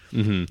country,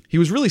 he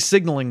was really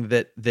signaling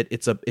that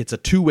it's a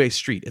two-way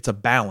street. It's a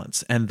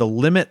balance, and the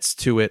limits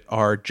to it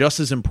are just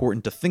as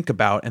important to think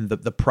about. And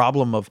the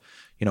problem of,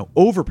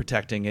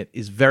 overprotecting it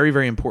is very,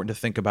 very important to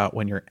think about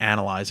when you're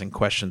analyzing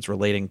questions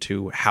relating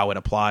to how it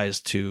applies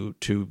to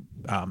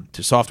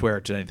software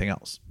or to anything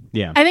else.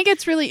 Yeah. I think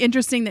it's really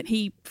interesting that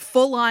he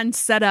full on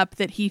set up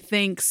that he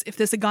thinks if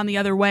this had gone the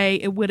other way,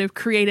 it would have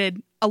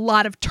created a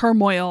lot of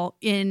turmoil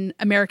in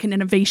American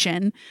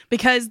innovation,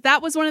 because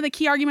that was one of the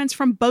key arguments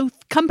from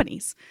both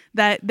companies,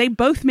 that they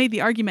both made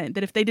the argument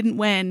that if they didn't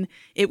win,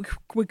 it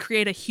would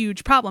create a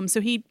huge problem.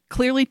 So he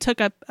clearly took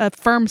a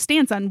firm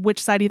stance on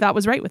which side he thought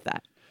was right with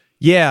that.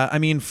 Yeah,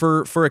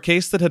 for a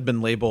case that had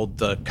been labeled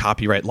the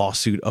copyright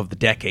lawsuit of the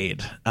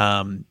decade,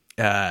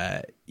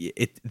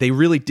 they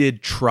really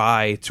did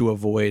try to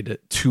avoid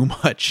too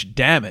much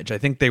damage. I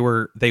think they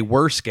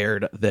were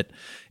scared that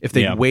if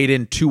they weighed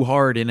in too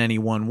hard in any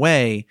one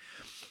way,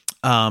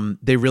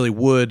 they really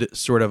would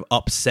sort of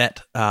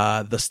upset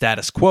the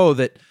status quo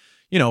that,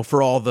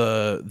 for all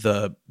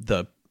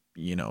the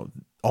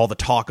all the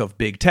talk of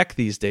big tech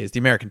these days. The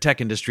American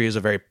tech industry is a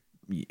very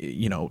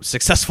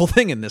successful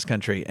thing in this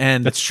country,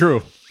 and That's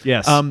true.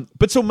 Yes.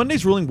 but so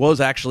Monday's ruling was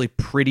actually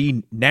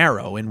pretty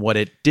narrow in what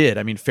it did.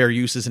 I mean, fair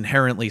use is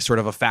inherently sort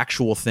of a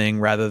factual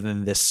thing rather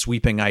than this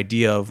sweeping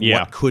idea of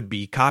what could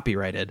be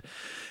copyrighted.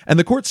 And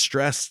the court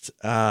stressed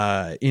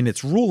in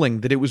its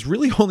ruling that it was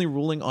really only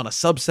ruling on a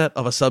subset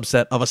of a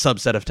subset of a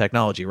subset of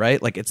technology,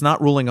 right? Like, it's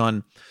not ruling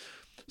on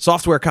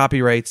software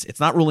copyrights. It's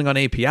not ruling on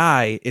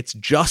API. It's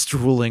just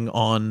ruling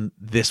on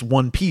this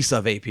one piece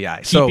of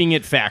API. Keeping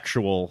it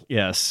factual.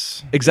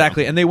 Yes.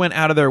 Exactly. And they went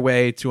out of their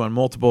way to, on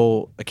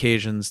multiple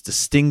occasions,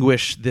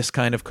 distinguish this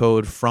kind of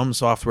code from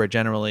software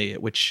generally,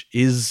 which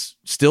is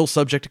still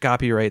subject to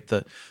copyright.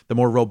 The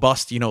more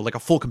robust, like a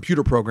full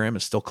computer program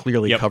is still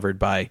clearly covered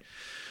by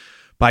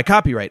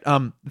copyright.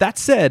 That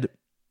said,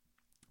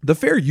 the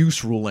fair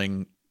use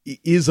ruling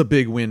is a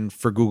big win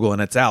for Google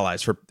and its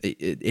allies. For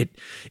it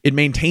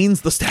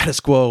maintains the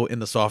status quo in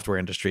the software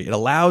industry. It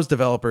allows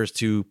developers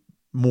to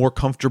more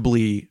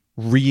comfortably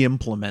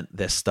re-implement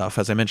this stuff.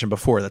 As I mentioned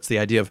before, that's the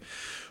idea of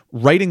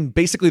writing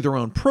basically their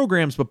own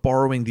programs, but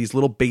borrowing these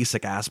little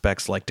basic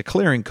aspects like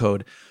declaring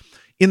code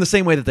in the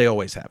same way that they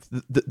always have.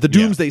 The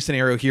doomsday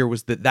scenario here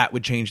was that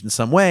would change in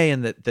some way,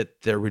 and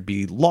that there would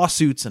be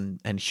lawsuits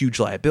and huge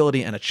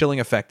liability and a chilling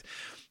effect.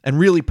 And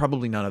really,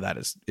 probably none of that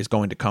is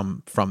going to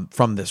come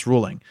from this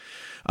ruling.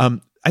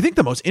 I think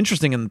the most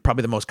interesting and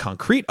probably the most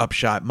concrete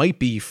upshot might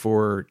be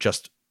for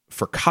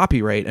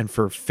copyright and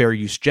for fair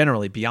use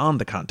generally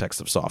beyond the context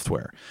of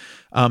software.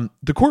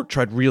 The court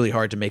tried really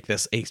hard to make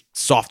this a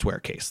software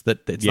case,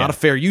 that it's not a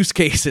fair use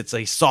case, it's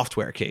a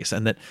software case.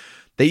 And that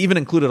they even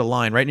included a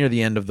line right near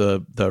the end of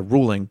the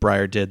ruling,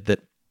 Breyer did,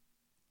 that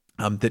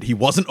he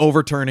wasn't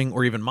overturning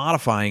or even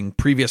modifying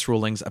previous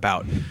rulings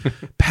about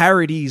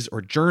parodies or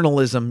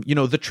journalism,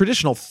 the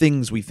traditional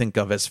things we think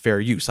of as fair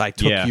use. I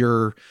took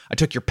your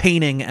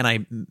painting and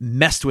I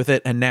messed with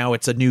it and now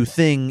it's a new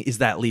thing. Is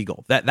that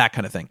legal? That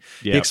kind of thing.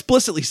 They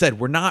explicitly said,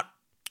 we're not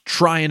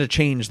trying to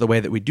change the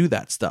way that we do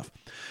that stuff.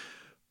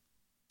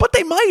 But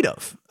they might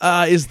have,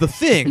 is the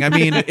thing. I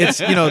mean, it's,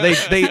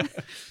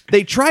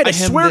 they try to I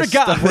hem swear this to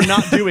God, stuff. we're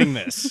not doing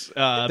this.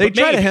 They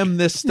try to hem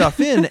this stuff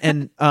in,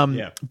 and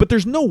but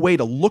there's no way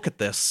to look at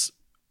this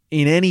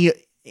in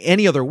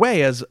any other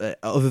way as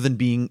other than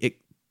being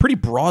pretty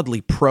broadly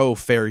pro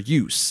fair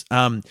use.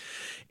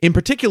 In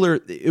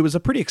particular, it was a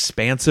pretty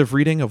expansive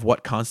reading of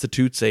what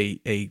constitutes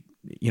a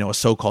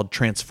so-called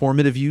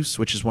transformative use,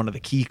 which is one of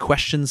the key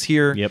questions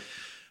here. Yep.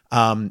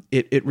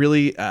 It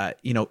really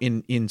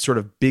in sort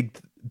of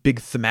big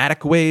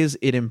thematic ways,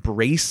 it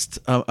embraced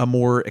a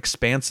more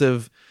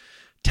expansive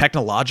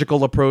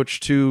technological approach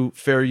to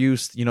fair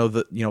use.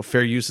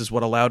 Fair use is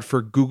what allowed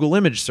for Google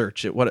image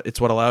search.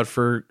 It's what allowed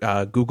for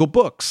Google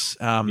Books.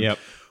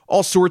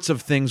 All sorts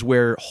of things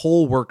where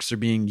whole works are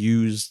being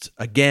used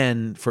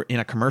again in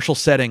a commercial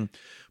setting,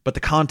 but the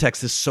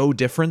context is so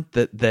different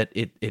that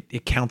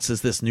it counts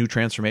as this new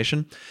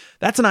transformation.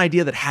 That's an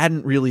idea that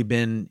hadn't really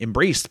been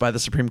embraced by the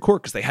Supreme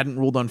Court because they hadn't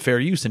ruled on fair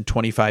use in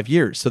 25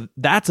 years. So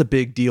that's a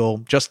big deal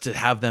just to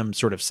have them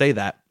sort of say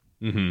that.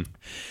 Mm-hmm.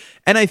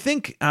 And I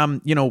think,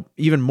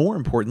 even more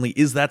importantly,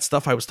 is that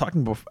stuff I was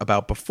talking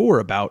about before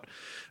about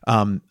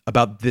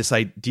this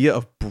idea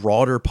of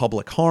broader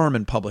public harm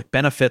and public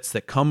benefits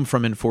that come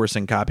from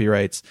enforcing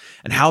copyrights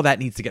and how that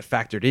needs to get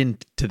factored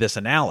into this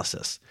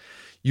analysis.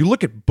 You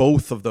look at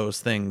both of those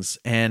things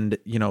and,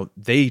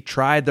 they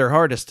tried their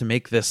hardest to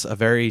make this a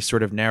very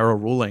sort of narrow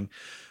ruling.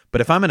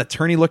 But if I'm an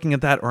attorney looking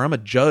at that, or I'm a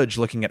judge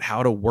looking at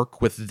how to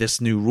work with this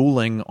new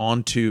ruling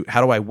onto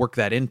how do I work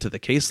that into the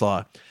case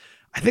law,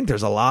 I think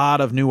there's a lot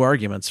of new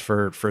arguments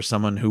for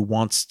someone who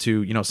wants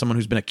to, someone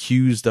who's been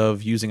accused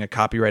of using a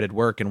copyrighted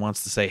work and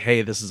wants to say,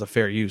 hey, this is a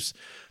fair use.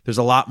 There's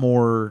a lot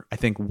more, I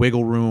think,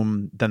 wiggle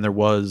room than there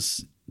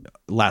was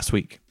last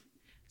week.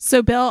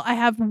 So, Bill, I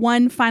have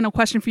one final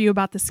question for you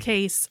about this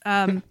case.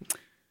 Are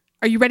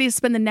you ready to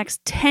spend the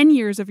next 10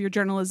 years of your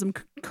journalism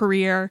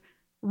career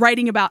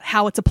writing about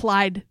how it's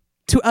applied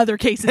to other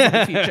cases in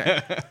the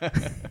future?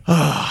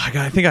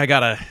 I think I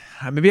gotta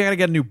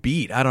get a new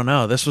beat. I don't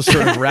know. This was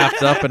sort of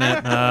wrapped up in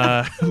it.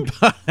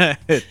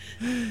 But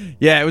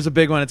yeah, it was a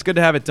big one. It's good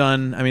to have it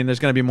done. I mean, there's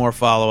going to be more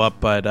follow up,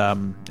 but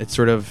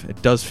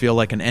it does feel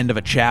like an end of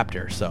a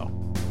chapter. So.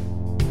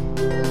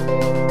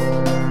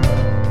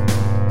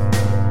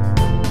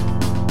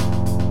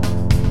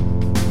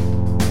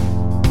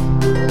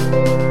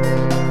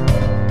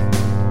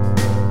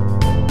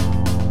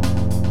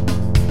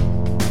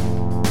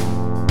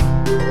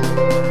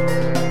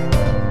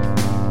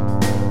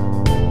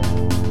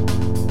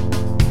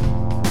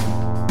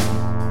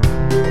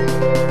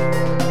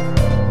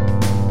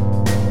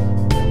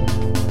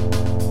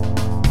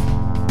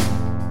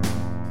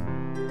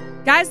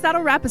 Guys,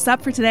 that'll wrap us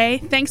up for today.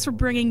 Thanks for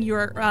bringing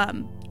your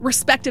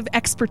respective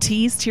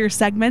expertise to your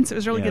segments. It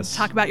was really good to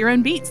talk about your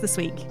own beats this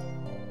week.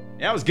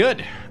 Yeah, it was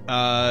good.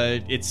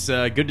 It's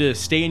good to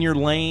stay in your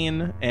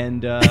lane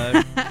and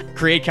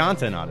create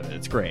content out of it.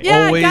 It's great.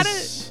 Yeah,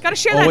 Always Got to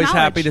share that Always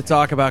knowledge. happy to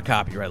talk about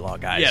copyright law,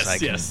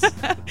 guys. Yes.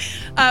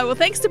 Well,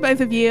 thanks to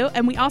both of you.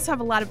 And we also have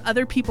a lot of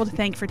other people to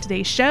thank for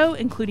today's show,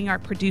 including our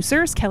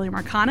producers, Kelly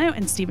Marcano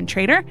and Stephen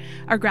Trader,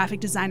 our graphic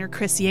designer,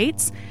 Chris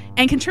Yates,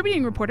 and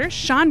contributing reporters,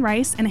 Sean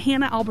Rice and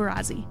Hannah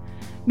Albarazi.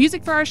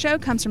 Music for our show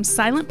comes from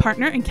Silent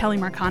Partner and Kelly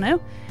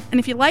Marcano. And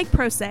if you like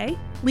Pro Se,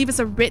 leave us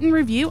a written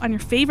review on your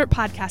favorite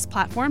podcast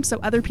platform so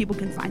other people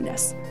can find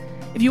us.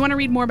 If you want to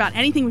read more about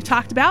anything we've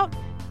talked about,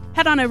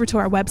 head on over to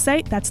our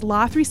website. That's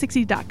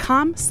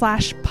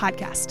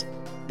law360.com/podcast.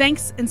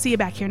 Thanks, and see you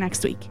back here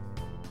next week.